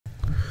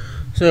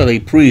So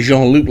the Prix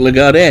Jean-Luc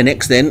Lagardere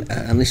next then,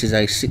 and this is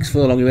a 6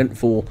 furlong event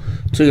for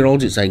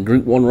 2-year-olds. It's a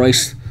Group 1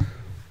 race.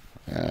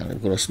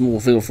 We've got a small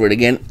field for it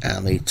again,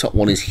 and the top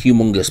one is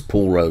Humongous,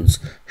 Paul Rhodes,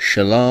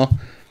 Shalar,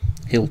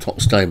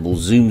 Hilltop Stable,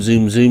 Zoom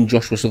Zoom Zoom,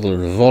 Joshua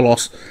Sutherland,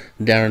 Volos,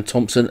 Darren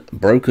Thompson,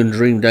 Broken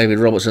Dream, David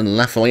Robertson,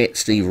 Lafayette,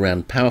 Steve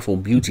Rand, Powerful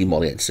Beauty,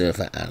 Molliet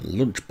Surfer, and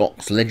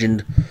Lunchbox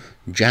Legend,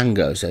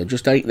 Django. So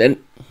just 8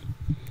 then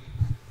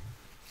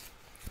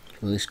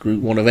for this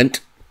Group 1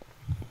 event.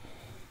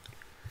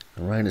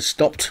 The rain has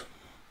stopped.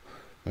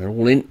 They're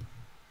all in.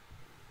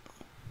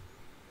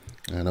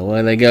 And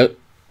away they go.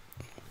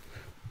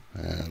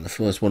 And the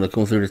first one to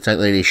come through to take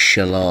the lead is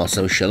Shalar.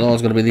 So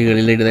Shalar's going to be the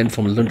early leader then,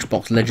 from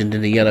Lunchbox Legend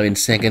in the yellow in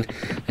second.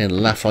 And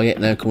Lafayette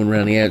now coming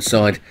round the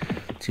outside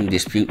to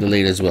dispute the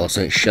lead as well.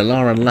 So it's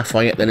Shalar and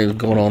Lafayette then who've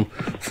gone on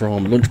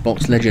from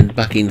Lunchbox Legend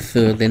back in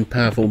third. Then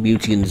Powerful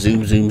Beauty and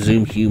Zoom Zoom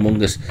Zoom.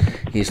 Humongous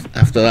is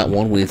after that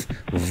one with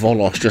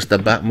Volos just the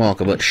back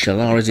marker. But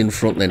Shalar is in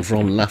front then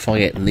from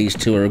Lafayette. And these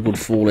two are a good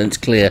 4 lengths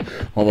clear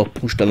of a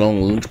pushed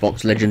along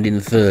Lunchbox Legend in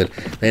third.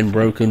 Then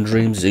Broken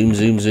Dream, Zoom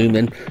Zoom Zoom.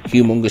 Then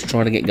Humongous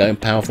trying to get going.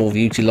 Powerful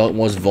Beauty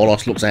likewise.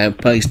 Volos looks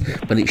outpaced,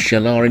 but it's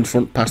Shalar in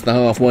front past the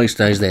halfway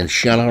stage then.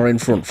 Shalar in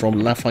front from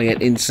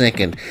Lafayette in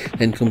second.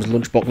 Then comes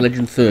Lunchbox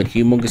Legend third.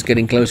 Humongous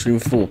getting closer in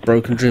fourth.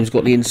 Broken Dream's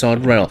got the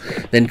inside rail.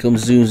 Then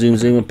comes Zoom Zoom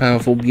Zoom and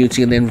Powerful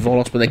Beauty, and then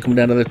Volos, but they come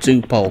down to the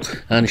 2 pole.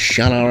 And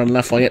Shalar and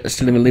Lafayette are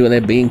still in the lead, but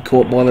they're being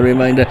caught by the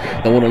remainder.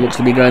 The one that looks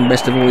to be going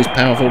best of all is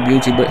Powerful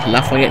Beauty, but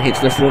Lafayette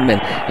hits the front then.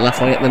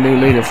 Lafayette the new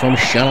leader from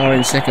Shalar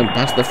in second.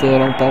 Past the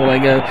furlong pole they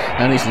go,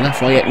 and it's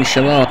Lafayette and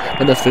Shalar,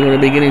 but the field are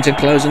beginning to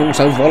close, and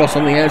also Volos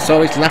on the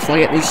outside. It's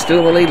Lafayette is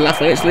still the lead.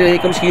 Lafayette's lead. Here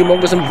comes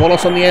Humongous and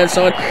Volos on the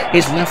outside.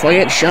 It's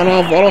Lafayette,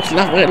 Shalar, Volos.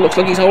 Lafayette looks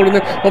like he's holding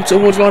them up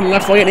towards line.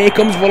 Lafayette, here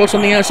comes Volos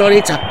on the outside.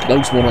 It's a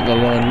close one at the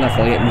line.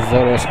 Lafayette and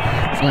Volos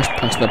flash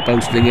past the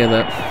post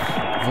together.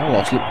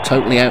 Volos looked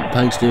totally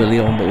outpaced early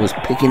on, but was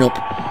picking up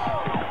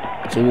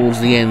towards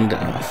the end.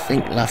 I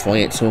think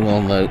Lafayette's hung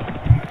on though,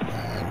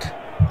 and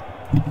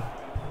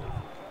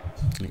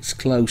it's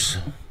close,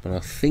 but I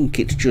think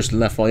it's just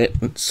Lafayette.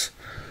 Let's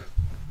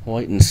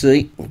wait and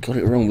see. Got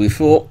it wrong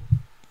before.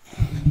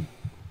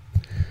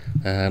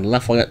 And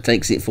Lafayette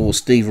takes it for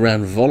Steve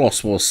Rand.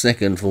 Volos was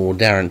second for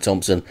Darren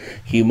Thompson.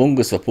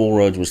 Humongous for Paul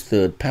Rhodes was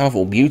third.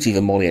 Powerful Beauty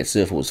for Molliet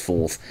Surfer was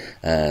fourth.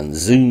 And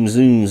Zoom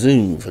Zoom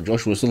Zoom for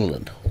Joshua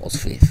Sutherland was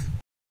fifth.